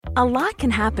A lot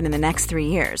can happen in the next 3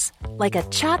 years. Like a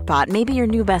chatbot may be your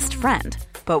new best friend.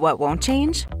 But what won't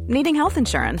change? Needing health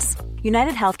insurance.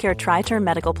 United Healthcare Tri-Term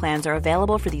Medical Plans are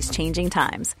available for these changing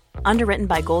times. Underwritten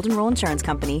by Golden Rule Insurance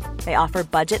Company, they offer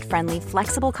budget-friendly,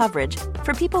 flexible coverage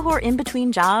for people who are in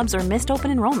between jobs or missed open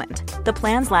enrollment. The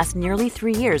plans last nearly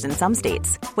 3 years in some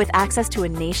states, with access to a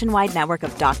nationwide network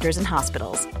of doctors and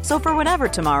hospitals. So for whatever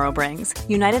tomorrow brings,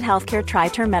 United Healthcare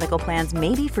Tri-Term Medical Plans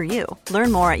may be for you.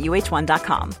 Learn more at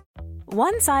uh1.com.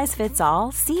 One size fits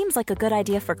all seems like a good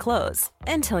idea for clothes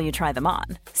until you try them on.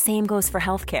 Same goes for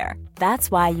healthcare. That's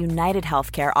why United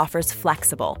Healthcare offers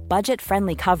flexible,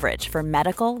 budget-friendly coverage for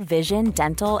medical, vision,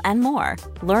 dental, and more.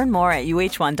 Learn more at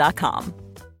uh1.com.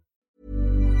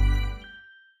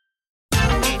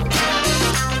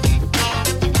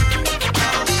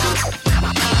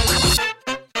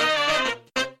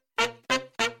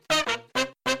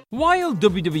 While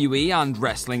WWE and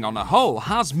wrestling on a whole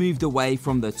has moved away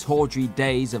from the tawdry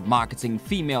days of marketing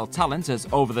female talent as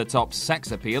over-the-top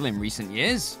sex appeal in recent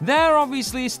years, there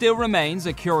obviously still remains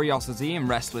a curiosity in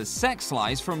wrestlers' sex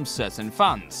lives from certain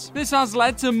fans. This has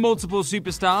led to multiple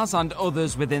superstars and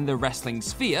others within the wrestling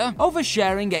sphere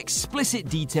oversharing explicit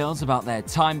details about their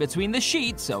time between the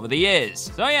sheets over the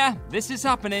years. So yeah, this is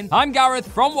happening. I'm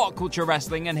Gareth from What Culture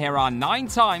Wrestling, and here are 9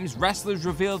 times wrestlers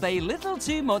revealed a little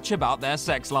too much about their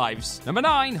sex lives. Number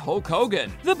 9, Hulk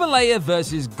Hogan. The Boleya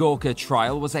vs. Gorka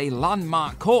trial was a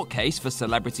landmark court case for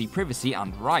celebrity privacy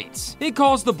and rights. It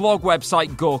caused the blog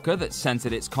website Gorka, that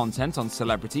centered its content on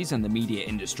celebrities and the media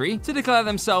industry, to declare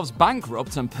themselves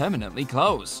bankrupt and permanently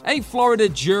close. A Florida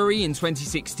jury in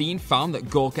 2016 found that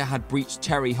Gorka had breached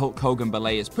Terry Hulk Hogan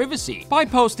Boleya's privacy by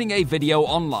posting a video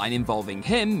online involving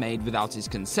him, made without his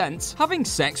consent, having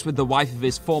sex with the wife of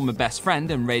his former best friend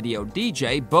and radio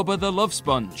DJ, Bubba the Love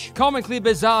Sponge. Comically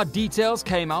bizarre details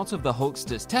came out of the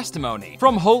Hulkster's testimony,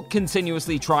 from Hulk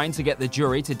continuously trying to get the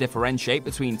jury to differentiate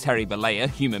between Terry Boleya,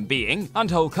 human being, and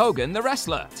Hulk Hogan, the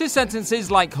wrestler, to sentences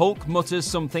like Hulk mutters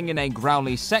something in a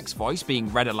growly sex voice being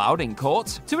read aloud in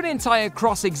court, to an entire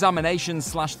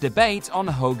cross-examination/debate on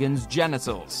Hogan's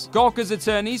genitals. Gorka's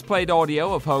attorneys played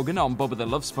audio of Hogan on Bubba the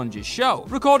Love Sponge's show,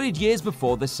 recorded years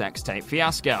before the sex tape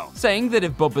fiasco, saying that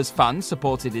if Bubba's fans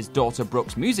supported his daughter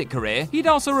Brooke's music career, he'd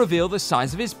also reveal the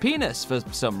size of his penis for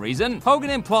some reason. Hogan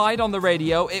implied on the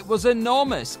radio it was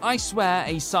enormous. I swear,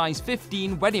 a size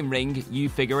 15 wedding ring, you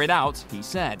figure it out, he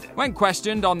said. When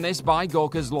questioned on this by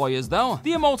Gorka's lawyers though,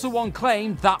 the Immortal One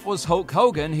claimed that was Hulk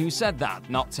Hogan who said that,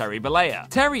 not Terry Boleya.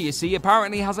 Terry, you see,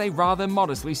 apparently has a rather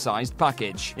modestly sized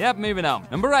package. Yep, moving on.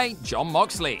 Number 8, Jon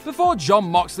Moxley. Before Jon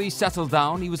Moxley settled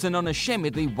down, he was an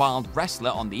unashamedly wild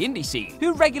wrestler on the indie scene,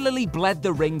 who regularly bled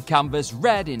the ring canvas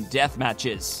red in death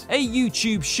matches. A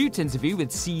YouTube shoot interview with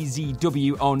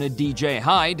CZW owner DJ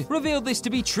Hyde revealed this to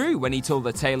be true when he told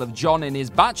the tale of Jon in his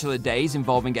bachelor days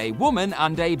involving a woman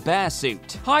and a bear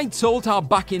suit. Hyde told how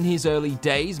back in his early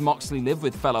days, Moxley lived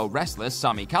with fellow wrestler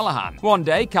Sami Callihan. One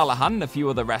day, Callihan and a few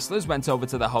other wrestlers went over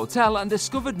to the hotel and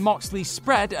discovered Moxley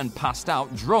spread and passed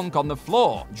out drunk on the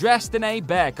floor, dressed in a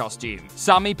bear costume.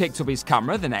 Sami picked up his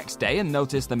camera the next day and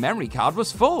noticed the memory card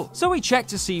was full, so he checked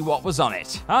to see what was on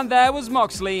it. And there was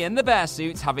Moxley in the bear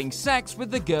suit having sex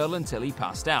with the girl until he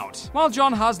passed out. While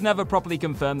Jon has never properly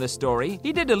confirmed the story,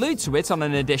 he did allude to it on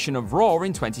an edition of Raw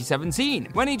in 2017,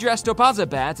 when he dressed up as a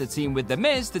bear to team with The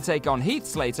Miz to take on Heath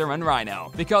Slater and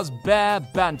Rhino. Because bear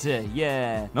banter,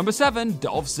 yeah. Number 7,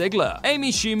 Dolph Ziggler.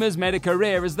 Amy Schumer's made a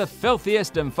career as the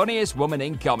filthiest and funniest woman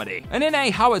in comedy. And in a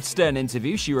Howard Stern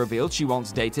interview, she revealed she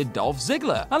once dated Dolph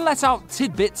Ziggler and let out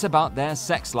tidbits about their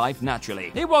sex life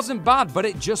naturally. It wasn't bad, but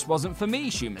it just wasn't for me,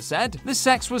 Schumer said. The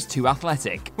sex was too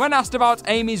athletic. When asked about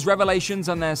Amy's revelations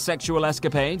and their sexual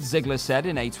escapades, Ziggler said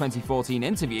in a 2014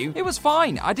 interview, "It was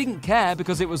fine. I didn't care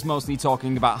because it was mostly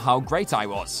talking about how great I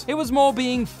was. It was more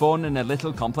being fun and a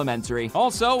little complimentary."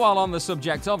 Also, while on the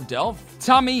subject of Dolph,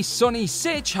 Tammy Sunny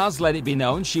Sitch has let it be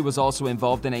known she was also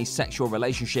involved in a sexual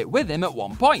relationship with him at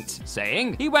one point,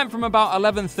 saying, "He went from about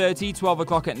 11:30, 12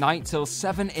 o'clock at night till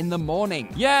 7 in the morning.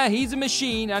 Yeah, he's a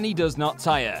machine and he does not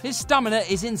tire. His stamina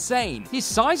is insane. His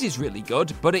size is really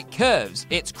good, but it curves.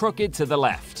 It's crooked to the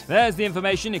left." There's the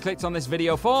information you clicked on this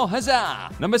video for.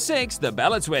 Huzzah! Number 6, the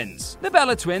Bella Twins. The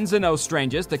Bella Twins are no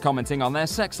strangers to commenting on their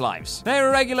sex lives. They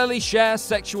regularly share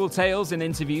sexual tales in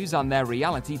interviews and their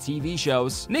reality TV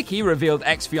shows. Nikki revealed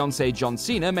ex-fiancé John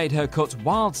Cena made her cut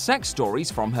wild sex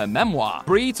stories from her memoir.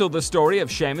 Brie told the story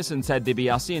of Sheamus and Ted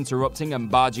DiBiase interrupting and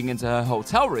barging into her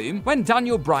hotel room when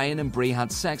Daniel Bryan and Brie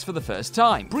had sex for the first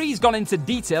time. Brie's gone into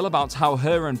detail about how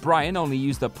her and Bryan only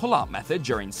used the pull-out method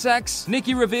during sex.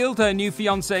 Nikki revealed her new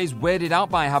fiancé's weirded out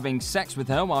by having sex sex with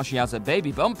her while she has a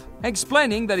baby bump,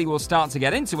 explaining that he will start to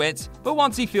get into it, but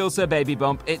once he feels her baby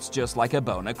bump, it's just like a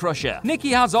boner crusher. Nicki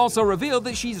has also revealed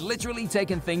that she's literally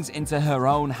taken things into her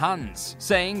own hands,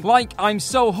 saying, like, I'm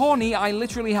so horny, I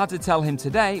literally had to tell him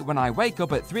today when I wake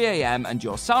up at 3 a.m. and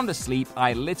you're sound asleep,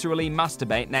 I literally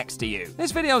masturbate next to you.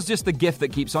 This video's just the gift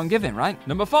that keeps on giving, right?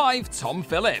 Number 5, Tom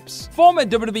Phillips. Former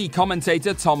WWE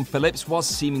commentator Tom Phillips was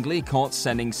seemingly caught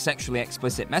sending sexually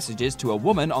explicit messages to a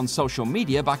woman on social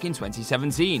media back in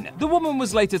 2017. The woman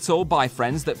was later told by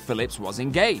friends that Phillips was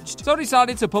engaged, so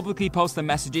decided to publicly post the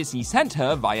messages he sent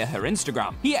her via her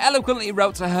Instagram. He eloquently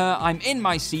wrote to her, I'm in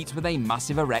my seat with a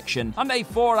massive erection and a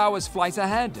 4 hours flight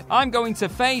ahead. I'm going to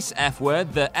face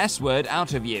F-word, the S-word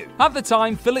out of you. At the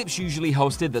time, Phillips usually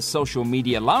hosted the social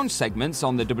media lounge segments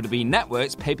on the WWE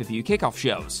Network's pay-per-view kickoff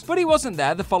shows, but he wasn't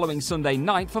there the following Sunday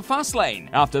night for Fastlane,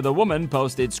 after the woman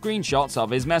posted screenshots of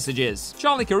his messages.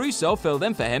 Charlie Caruso filled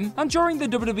in for him, and during the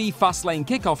WWE Fastlane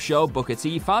kickoff show, Booker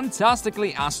T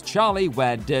fantastically asked Charlie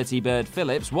where Dirty Bird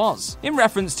Phillips was, in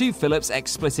reference to Phillips'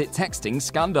 explicit texting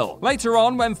scandal. Later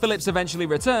on, when Phillips eventually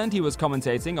returned, he was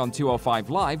commentating on 205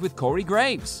 Live with Corey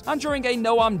Graves, and during a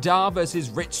Noam Dar versus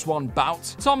Rich Swann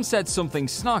bout, Tom said something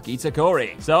snarky to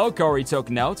Corey. So Corey took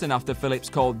note, and after Phillips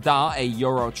called Dar a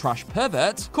Euro trash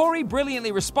pervert, Corey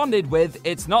brilliantly responded with,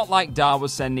 it's not like Dar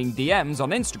was sending DMs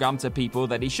on Instagram to people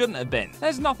that he shouldn't have been.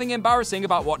 There's nothing embarrassing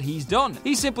about what he's done.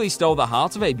 He simply stole the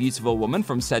heart of a beautiful woman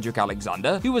from Cedric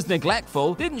Alexander, who was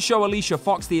neglectful, didn't show Alicia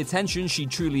Fox the attention she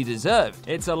truly deserved.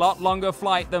 It's a lot longer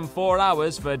flight than 4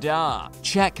 hours for Dar.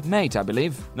 Checkmate, I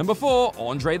believe. Number 4,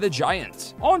 Andre the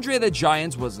Giant. Andre the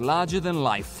Giant was larger than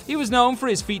life. He was known for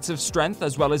his feats of strength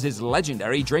as well as his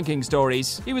legendary drinking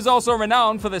stories. He was also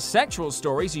renowned for the sexual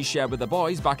stories he shared with the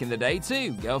boys back in the day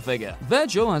too, go figure.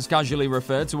 Virgil has casually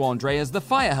referred to Andre as the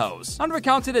fire hose, and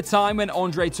recounted a time when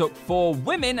Andre took 4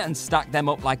 women and stacked them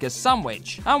up like a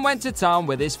sandwich, and went to town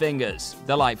with his fingers.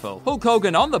 Delightful. Hulk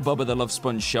Hogan on the Bubba the Love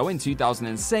Sponge show in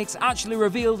 2006 actually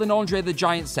revealed an Andre the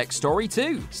Giant sex story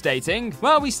too, stating,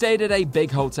 well, we stayed at a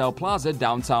big hotel plaza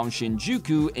downtown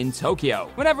Shinjuku in Tokyo.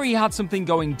 Whenever he had something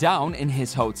going down in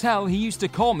his hotel, he used to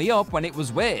call me up when it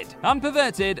was weird, and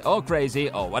perverted, or crazy,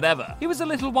 or whatever. He was a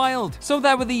little wild. So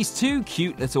there were these 2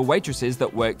 cute little waitresses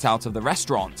that worked out of the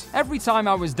restaurant. Every time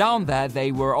I was down there,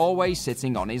 they were always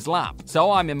sitting on his lap.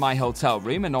 So I'm in my hotel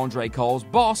room and Andre calls,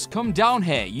 boss, come down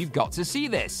here, you've got to see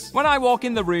this. When I walk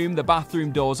in the room, the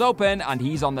bathroom doors open and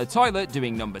he's on the toilet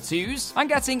doing number 2s and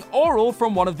getting oral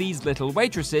from one of these little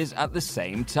waitresses at the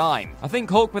same time. I think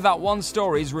Hulk with that one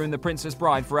story's ruined the Princess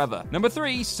Bride forever. Number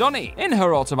 3, Sunny. In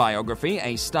her autobiography,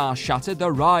 A Star Shattered,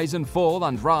 The Rise and Fall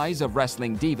and Rise of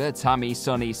Wrestling Diva Tammy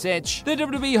Sunny Sitch, the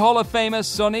WWE Hall of Famer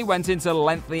Sunny went into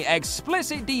lengthy,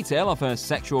 explicit detail of her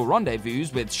sexual rendezvous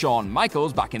with Shawn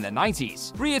Michaels back in the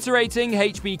 90s, reiterating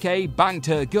HBK banged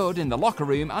her good in the locker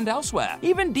room and elsewhere,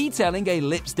 even detailing a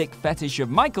lipstick fetish of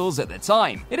Michaels at the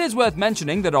time. It is worth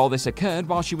mentioning that all this occurred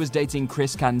while she was dating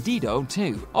Chris Candido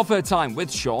too. Of her time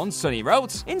with Shawn, Sunny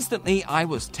wrote, instantly I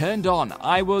was turned on,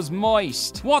 I was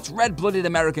moist. What red-blooded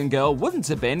American girl wouldn't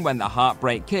have been when the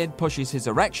Heartbreak Kid pushes his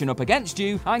erection up against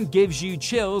you and gives you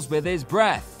chills with his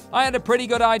breath? I had a pretty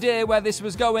good idea where this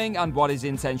was going and what his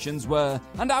intentions were,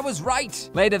 and I was right.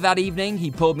 Later that evening,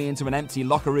 he pulled me into an empty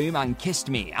locker room and kissed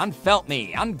me, and felt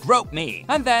me, and groped me.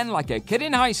 And then, like a kid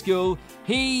in high school,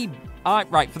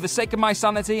 right, for the sake of my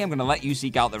sanity, I'm going to let you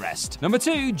seek out the rest. Number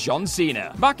 2, John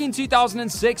Cena. Back in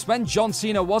 2006, when John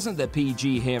Cena wasn't the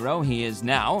PG hero he is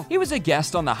now, he was a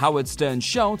guest on the Howard Stern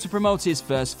show to promote his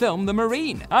first film, The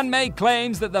Marine, and made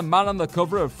claims that the man on the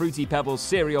cover of Fruity Pebbles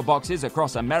cereal boxes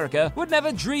across America would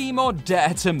never dream or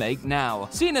dare to make now.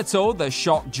 Cena told the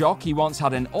shock jock he once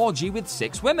had an orgy with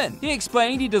 6 women. He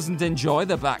explained he doesn't enjoy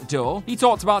the back door. He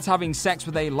talked about having sex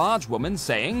with a large woman,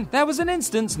 saying, there was an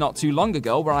instance not too long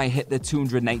ago where I hit the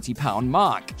 280-pound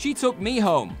mark. She took me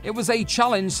home. It was a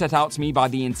challenge set out to me by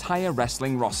the entire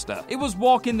wrestling roster. It was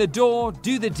walk in the door,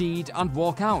 do the deed, and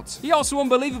walk out. He also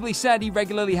unbelievably said he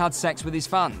regularly had sex with his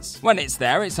fans. When it's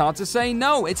there, it's hard to say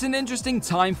no. It's an interesting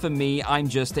time for me. I'm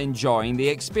just enjoying the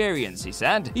experience, he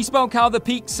said. He spoke how the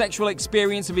peak sexual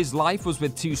experience of his life was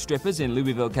with 2 strippers in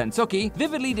Louisville, Kentucky,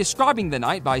 vividly describing the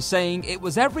night by saying, it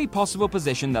was every possible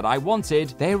position that I wanted.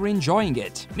 They were enjoying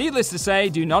it. Needless to say,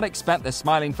 do not expect the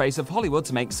smiling face of Hollywood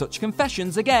to make such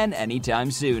confessions again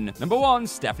anytime soon. Number 1.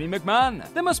 Stephanie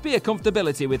McMahon. There must be a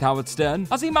comfortability with Howard Stern,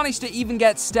 as he managed to even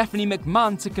get Stephanie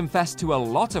McMahon to confess to a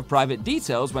lot of private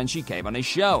details when she came on his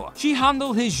show. She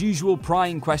handled his usual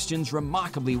prying questions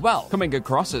remarkably well, coming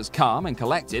across as calm and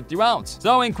collected throughout.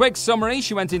 So in quick summary,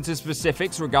 she went into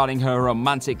specifics regarding her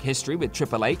romantic history with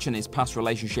Triple H and his past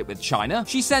relationship with Chyna.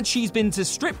 She said she's been to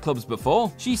strip clubs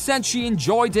before. She said she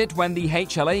enjoyed it when the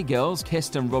HLA girls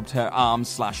kissed and rubbed her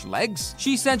arms/legs.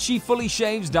 She said she fully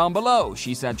shaves down below.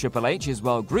 She said Triple H is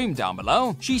well groomed down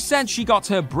below. She said she got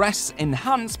her breasts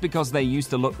enhanced because they used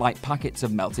to look like packets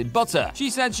of melted butter. She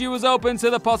said she was open to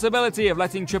the possibility of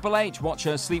letting Triple H watch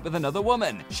her sleep with another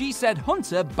woman. She said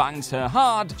Hunter bangs her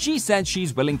hard. She said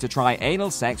she's willing to try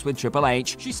anal sex with Triple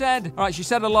H. She said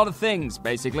a lot of things,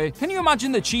 basically. Can you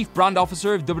imagine the chief brand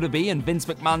officer of WWE and Vince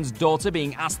McMahon's daughter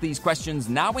being asked these questions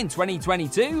now in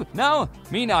 2022? No,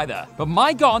 me neither. But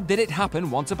my God, did it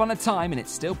happen once upon a time, and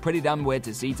it's still pretty damn weird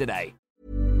to see today.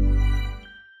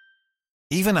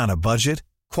 Even on a budget,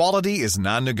 quality is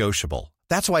non-negotiable.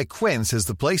 That's why Quince is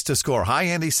the place to score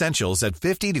high-end essentials at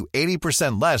 50 to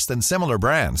 80% less than similar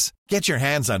brands. Get your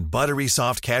hands on buttery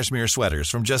soft cashmere sweaters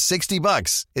from just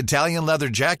 $60, Italian leather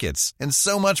jackets, and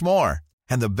so much more.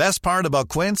 And the best part about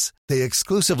Quince, they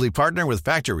exclusively partner with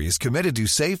factories committed to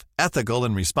safe, ethical,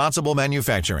 and responsible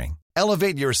manufacturing.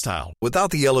 Elevate your style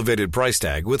without the elevated price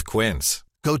tag with Quince.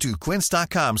 Go to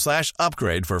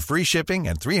quince.com/upgrade for free shipping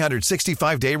and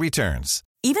 365-day returns.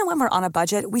 Even when we're on a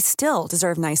budget, we still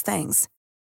deserve nice things.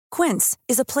 Quince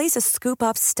is a place to scoop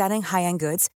up stunning high-end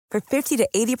goods for 50 to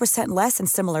 80% less than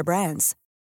similar brands.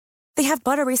 They have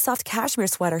buttery soft cashmere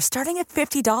sweaters starting at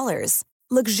 $50,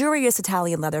 luxurious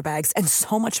Italian leather bags, and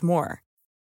so much more.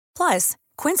 Plus,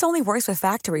 Quince only works with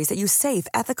factories that use safe,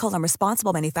 ethical, and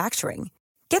responsible manufacturing.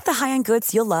 Get the high-end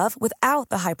goods you'll love without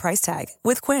the high price tag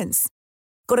with Quince.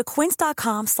 Go to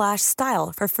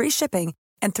quince.com/style for free shipping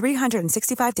and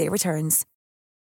 365-day returns.